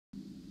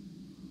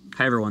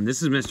Hi everyone,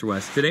 this is Mr.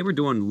 West. Today we're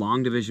doing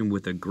long division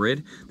with a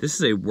grid. This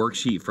is a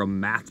worksheet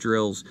from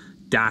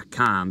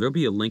mathdrills.com. There'll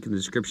be a link in the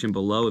description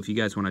below if you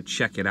guys want to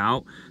check it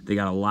out. They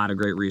got a lot of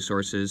great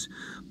resources.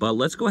 But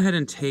let's go ahead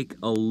and take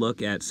a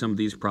look at some of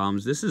these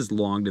problems. This is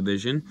long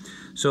division.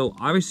 So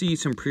obviously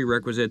some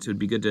prerequisites. It would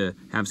be good to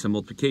have some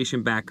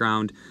multiplication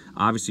background.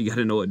 Obviously you got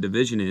to know what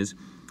division is.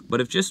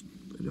 But if just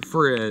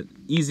for an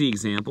easy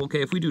example,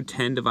 okay, if we do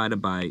 10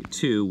 divided by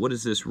 2, what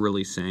is this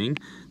really saying?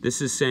 This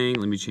is saying,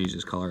 let me change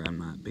this color, I'm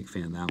not a big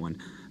fan of that one.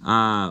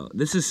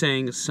 This is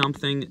saying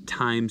something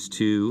times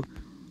 2,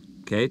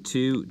 okay,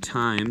 2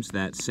 times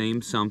that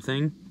same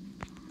something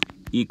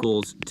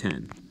equals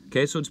 10.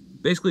 Okay, so it's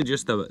basically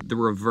just the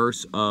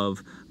reverse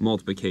of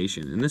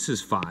multiplication. And this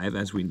is 5,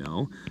 as we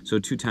know. So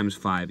 2 times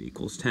 5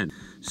 equals 10.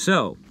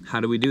 So how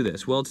do we do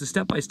this? Well, it's a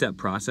step-by-step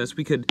process.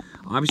 We could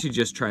obviously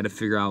just try to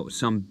figure out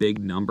some big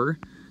number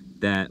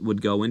that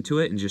would go into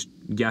it and just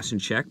guess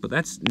and check, but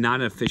that's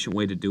not an efficient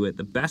way to do it.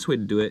 The best way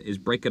to do it is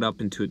break it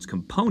up into its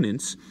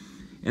components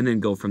and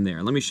then go from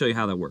there. Let me show you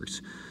how that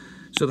works.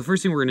 So the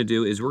first thing we're going to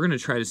do is we're going to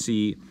try to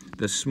see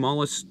the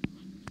smallest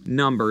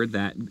number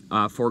that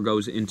 4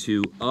 goes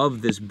into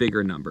of this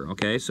bigger number,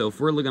 okay? So if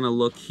we're going to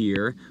look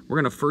here, we're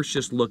going to first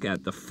just look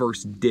at the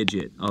first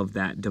digit of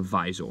that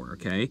divisor,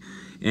 okay?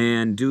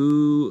 And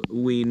do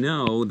we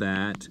know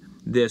that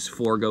this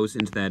 4 goes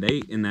into that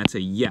 8? And that's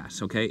a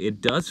yes, okay? It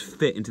does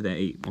fit into that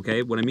 8,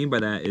 okay? What I mean by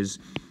that is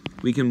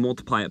we can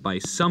multiply it by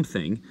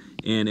something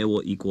and it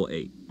will equal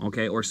 8,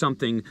 okay? Or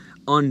something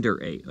under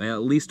 8.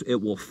 At least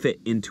it will fit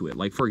into it.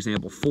 Like, for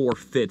example, 4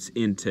 fits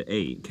into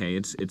 8, okay?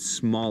 It's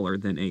smaller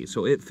than 8,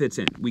 so it fits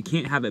in. We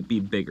can't have it be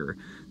bigger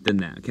than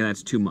that, okay?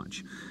 That's too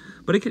much.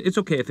 But it's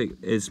okay if it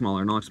is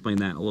smaller, and I'll explain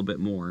that in a little bit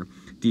more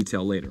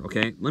detail later,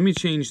 okay? Let me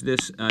change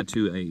this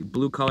to a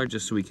blue color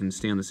just so we can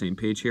stay on the same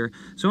page here.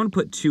 So I'm going to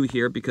put 2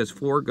 here because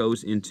 4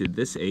 goes into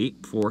this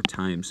 8. 4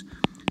 times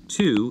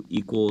 2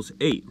 equals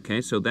 8,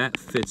 okay? So that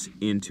fits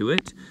into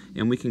it,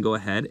 and we can go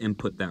ahead and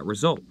put that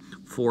result.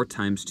 4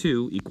 times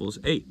 2 equals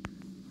 8.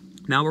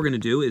 Now what we're going to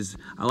do is,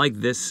 I like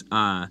this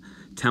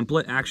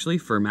template actually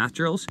for math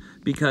drills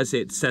because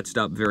it sets it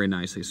up very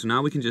nicely. So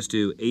now we can just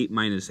do 8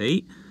 minus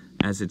 8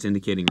 as it's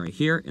indicating right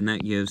here, and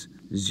that gives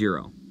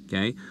 0.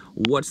 Okay,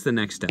 what's the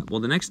next step? Well,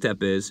 the next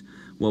step is,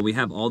 well, we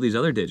have all these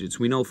other digits.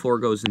 We know 4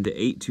 goes into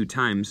 8 2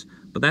 times,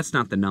 but that's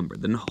not the number.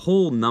 The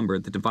whole number,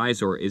 the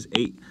divisor, is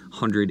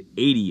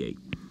 888.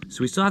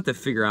 So we still have to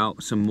figure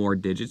out some more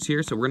digits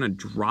here. So we're going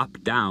to drop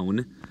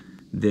down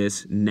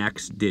this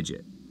next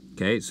digit.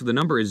 Okay, so the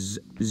number is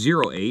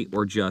 08,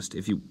 or just,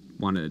 if you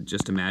want to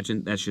just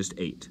imagine, that's just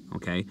 8.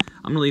 Okay,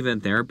 I'm going to leave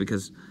it there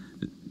because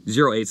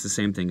 08 is the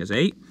same thing as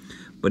 8.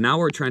 But now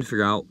we're trying to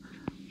figure out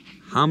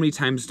how many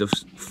times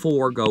does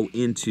 4 go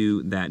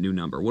into that new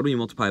number. What do we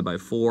multiply by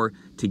 4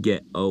 to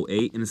get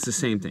 08? And it's the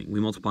same thing. We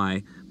multiply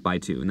by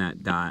 2, and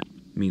that dot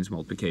means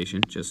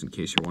multiplication, just in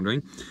case you're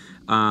wondering.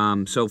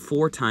 So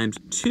 4 times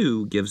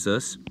 2 gives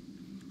us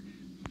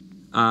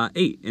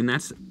 8, and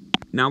that's,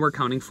 now we're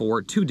counting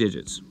for 2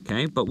 digits,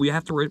 okay? But we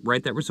have to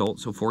write that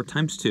result, so 4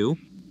 times 2,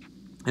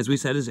 as we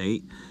said, is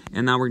 8,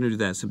 and now we're going to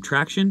do that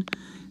subtraction.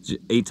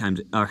 8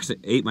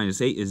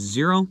 minus 8 is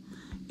 0,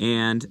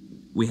 and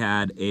we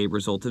had a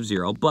result of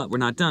 0, but we're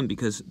not done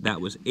because that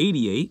was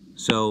 88.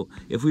 So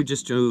if we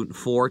just do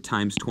 4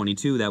 times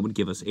 22, that would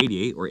give us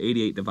 88, or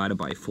 88 divided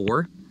by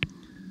 4,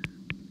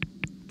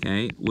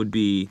 okay, would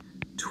be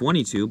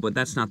 22, but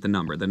that's not the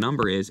number. The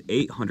number is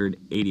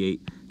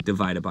 888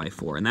 divided by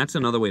 4, and that's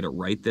another way to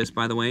write this,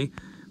 by the way.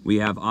 We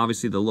have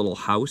obviously the little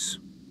house,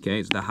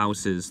 okay, so the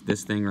house is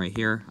this thing right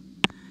here.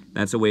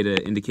 That's a way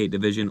to indicate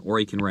division, or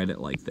you can write it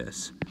like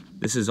this.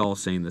 This is all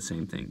saying the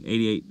same thing.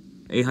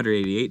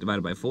 888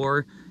 divided by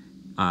 4,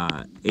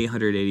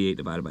 888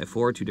 divided by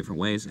 4, 2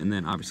 different ways, and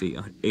then obviously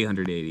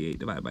 888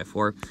 divided by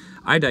 4.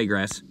 I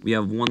digress. We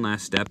have one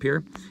last step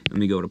here. Let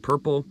me go to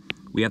purple.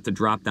 We have to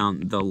drop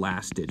down the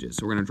last digit.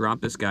 So we're going to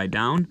drop this guy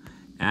down,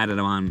 add it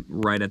on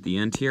right at the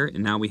end here,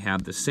 and now we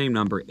have the same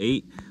number,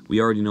 8.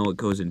 We already know it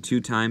goes in 2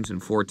 times,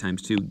 and 4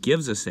 times 2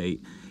 gives us 8.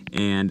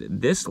 And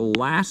this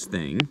last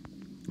thing,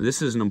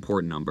 this is an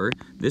important number.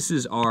 This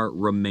is our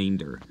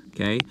remainder.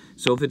 Okay,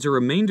 so if it's a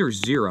remainder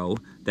 0,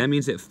 that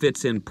means it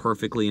fits in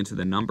perfectly into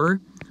the number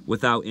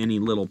without any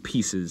little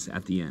pieces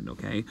at the end,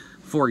 okay?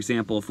 For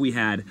example, if we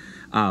had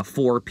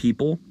 4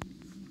 people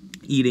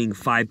eating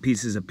 5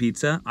 pieces of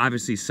pizza,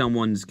 obviously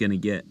someone's going to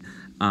get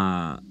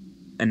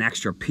an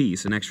extra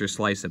piece, an extra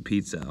slice of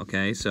pizza,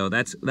 okay? So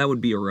that would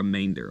be a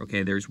remainder,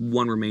 okay? There's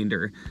 1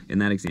 remainder in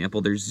that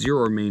example. There's 0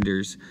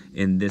 remainders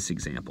in this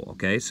example,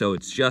 okay? So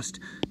it's just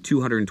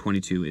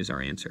 222 is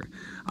our answer.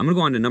 I'm going to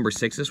go on to number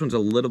 6. This one's a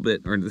little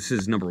bit, or this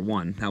is number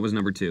 1. That was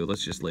number 2.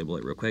 Let's just label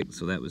it real quick.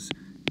 So that was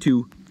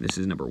 2. This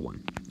is number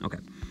 1. Okay.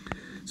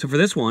 So for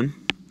this one,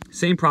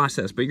 same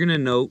process, but you're going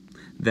to note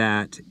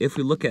that if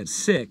we look at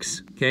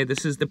 6, okay,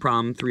 this is the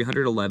problem,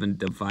 311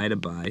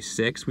 divided by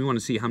 6. We want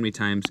to see how many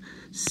times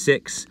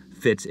 6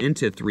 fits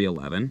into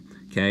 311,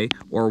 okay?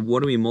 Or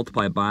what do we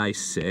multiply by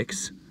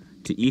 6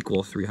 to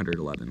equal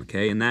 311,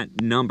 okay? And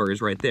that number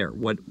is right there.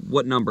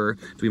 What number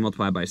do we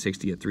multiply by 6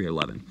 to get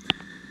 311?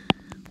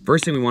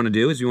 First thing we want to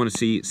do is we want to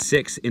see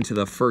 6 into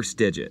the first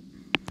digit.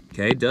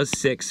 Okay, does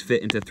 6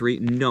 fit into 3?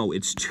 No,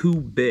 it's too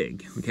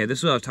big. Okay, this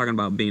is what I was talking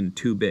about being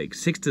too big.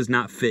 6 does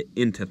not fit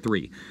into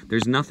 3.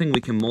 There's nothing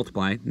we can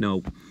multiply,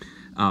 no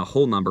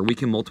whole number. We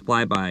can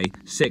multiply by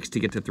 6 to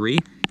get to 3.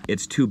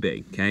 It's too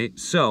big, okay?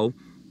 So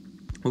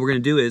what we're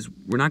going to do is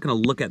we're not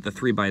going to look at the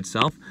 3 by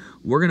itself.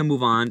 We're going to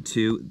move on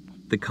to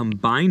the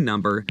combined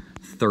number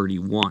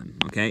 31,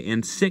 okay?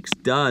 And 6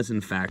 does,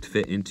 in fact,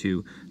 fit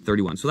into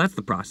 31. So that's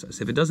the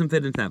process. If it doesn't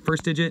fit into that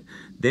first digit,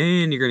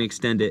 then you're going to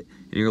extend it,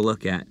 and you're going to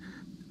look at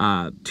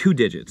 2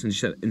 digits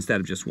instead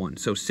of just 1.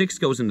 So 6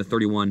 goes into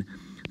 31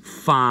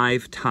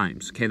 5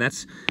 times. Okay,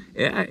 that's,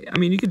 I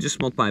mean, you could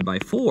just multiply by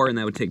 4, and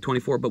that would take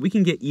 24, but we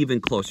can get even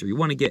closer. You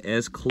want to get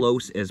as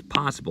close as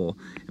possible,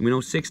 and we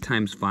know 6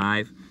 times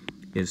 5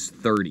 is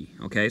 30.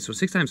 Okay, so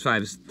 6 times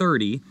 5 is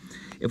 30.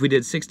 If we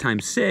did 6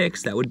 times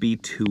 6, that would be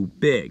too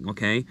big.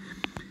 Okay,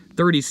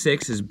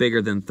 36 is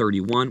bigger than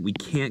 31. We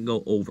can't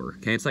go over.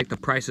 Okay, it's like the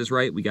Price is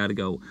Right. We got to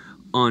go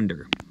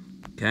under.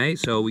 Okay,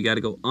 so we got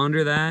to go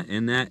under that,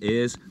 and that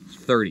is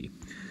 30.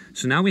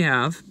 So now we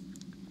have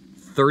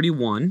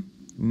 31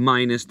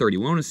 minus 30.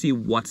 We want to see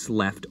what's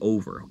left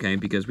over, okay,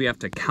 because we have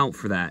to count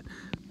for that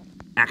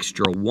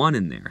extra 1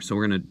 in there. So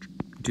we're going to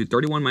do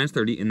 31 minus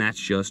 30, and that's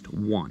just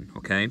 1,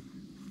 okay?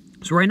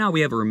 So right now we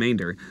have a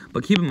remainder,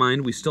 but keep in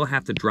mind we still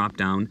have to drop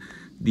down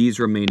these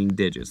remaining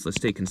digits. Let's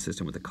stay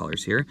consistent with the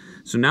colors here.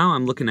 So now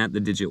I'm looking at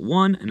the digit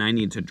 1, and I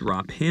need to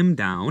drop him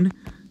down,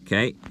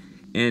 okay?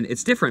 And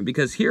it's different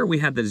because here we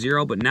had the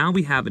 0, but now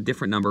we have a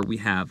different number. We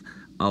have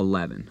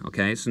 11,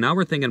 okay? So now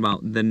we're thinking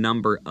about the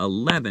number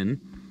 11,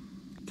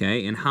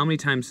 okay? And how many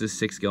times does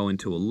 6 go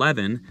into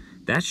 11?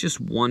 That's just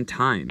 1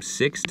 time.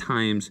 6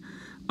 times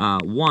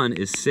 1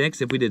 is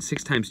 6. If we did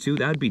 6 times 2,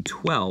 that would be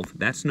 12.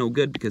 That's no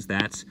good because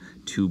that's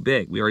too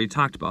big. We already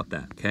talked about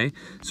that, okay?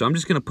 So I'm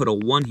just going to put a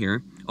 1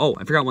 here. Oh,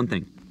 I forgot one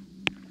thing.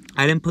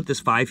 I didn't put this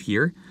 5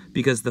 here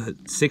because the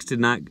 6 did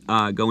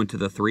not go into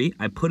the 3.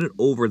 I put it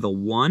over the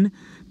 1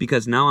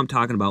 because now I'm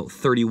talking about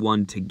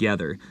 31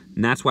 together.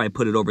 And that's why I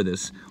put it over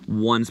this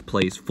 1's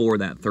place for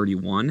that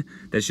 31.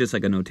 That's just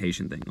like a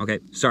notation thing. Okay,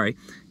 sorry.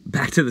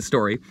 Back to the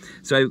story.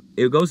 So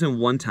it goes in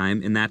 1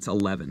 time, and that's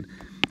 11.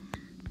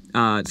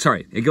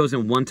 Sorry, it goes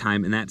in 1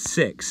 time, and that's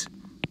 6.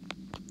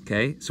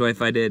 Okay, so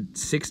if I did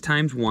 6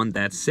 times 1,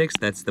 that's 6.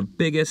 That's the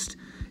biggest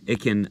it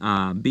can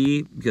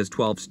be because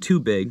 12's too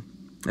big.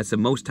 That's the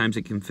most times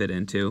it can fit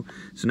into.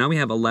 So now we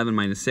have 11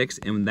 minus 6,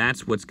 and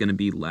that's what's going to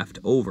be left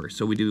over.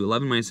 So we do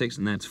 11 minus 6,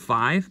 and that's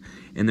 5,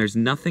 and there's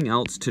nothing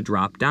else to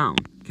drop down,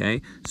 okay?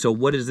 So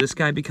what does this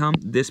guy become?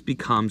 This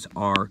becomes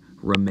our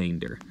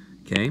remainder,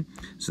 okay?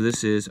 So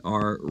this is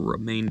our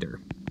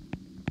remainder.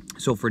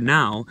 So for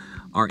now,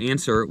 our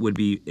answer would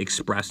be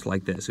expressed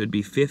like this. It would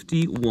be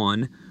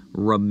 51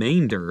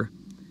 remainder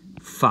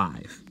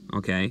 5,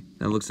 okay?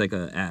 That looks like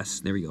a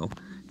S. There we go.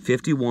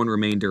 51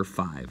 remainder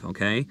 5,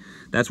 okay?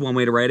 That's one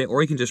way to write it,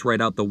 or you can just write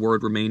out the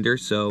word remainder,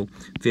 so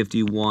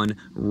 51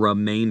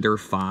 remainder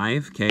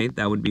 5, okay?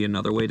 That would be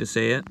another way to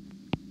say it.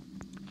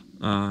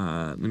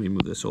 Let me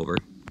move this over.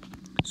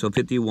 So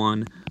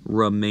 51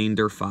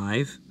 remainder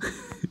 5.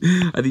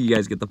 I think you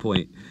guys get the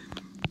point.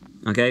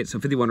 Okay,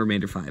 so 51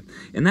 remainder 5.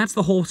 And that's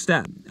the whole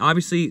step.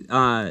 Obviously,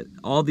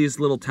 all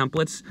these little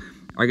templates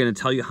are going to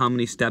tell you how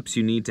many steps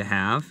you need to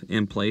have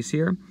in place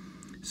here.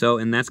 So,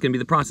 and that's going to be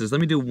the process. Let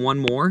me do one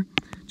more,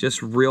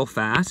 just real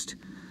fast,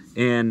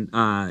 and,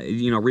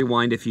 you know,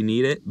 rewind if you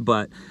need it.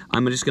 But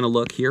I'm just going to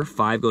look here.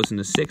 5 goes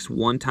into 6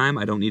 1 time.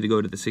 I don't need to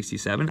go to the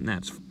 67, and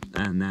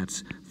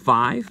that's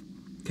 5.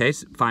 Okay,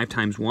 so 5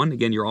 times 1.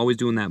 Again, you're always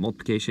doing that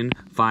multiplication.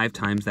 5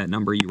 times that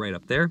number you write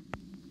up there.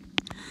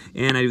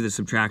 And I do the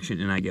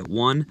subtraction, and I get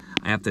 1.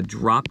 I have to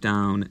drop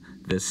down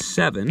the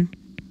 7,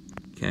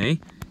 okay,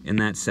 and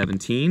that's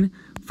 17.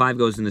 5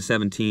 goes into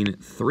 17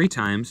 3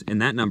 times,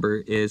 and that number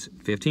is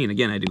 15.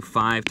 Again, I do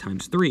 5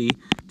 times 3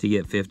 to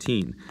get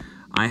 15.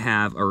 I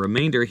have a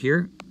remainder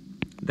here,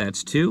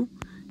 that's 2,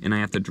 and I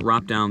have to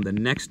drop down the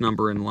next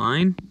number in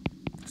line.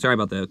 Sorry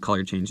about the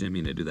color change, didn't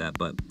mean to do that,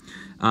 but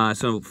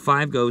so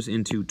 5 goes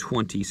into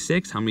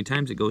 26. How many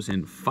times? It goes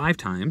in 5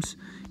 times,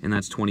 and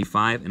that's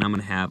 25, and I'm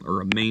going to have a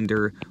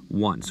remainder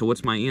 1. So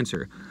what's my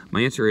answer?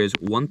 My answer is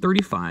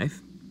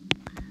 135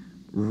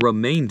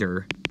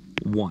 remainder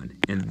 1,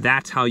 and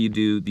that's how you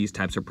do these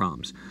types of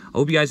problems. I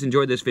hope you guys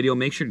enjoyed this video.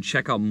 Make sure to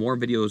check out more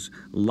videos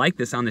like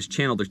this on this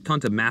channel. There's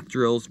tons of math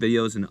drills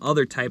videos and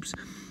other types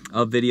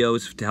of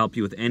videos to help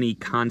you with any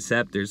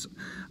concept. There's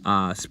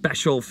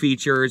special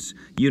features,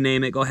 you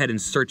name it. Go ahead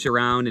and search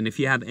around, and if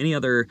you have any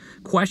other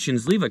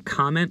questions, leave a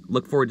comment.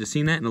 Look forward to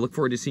seeing that, and I look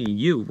forward to seeing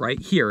you right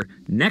here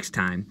next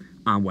time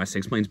on Wes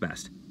Explains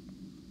Best.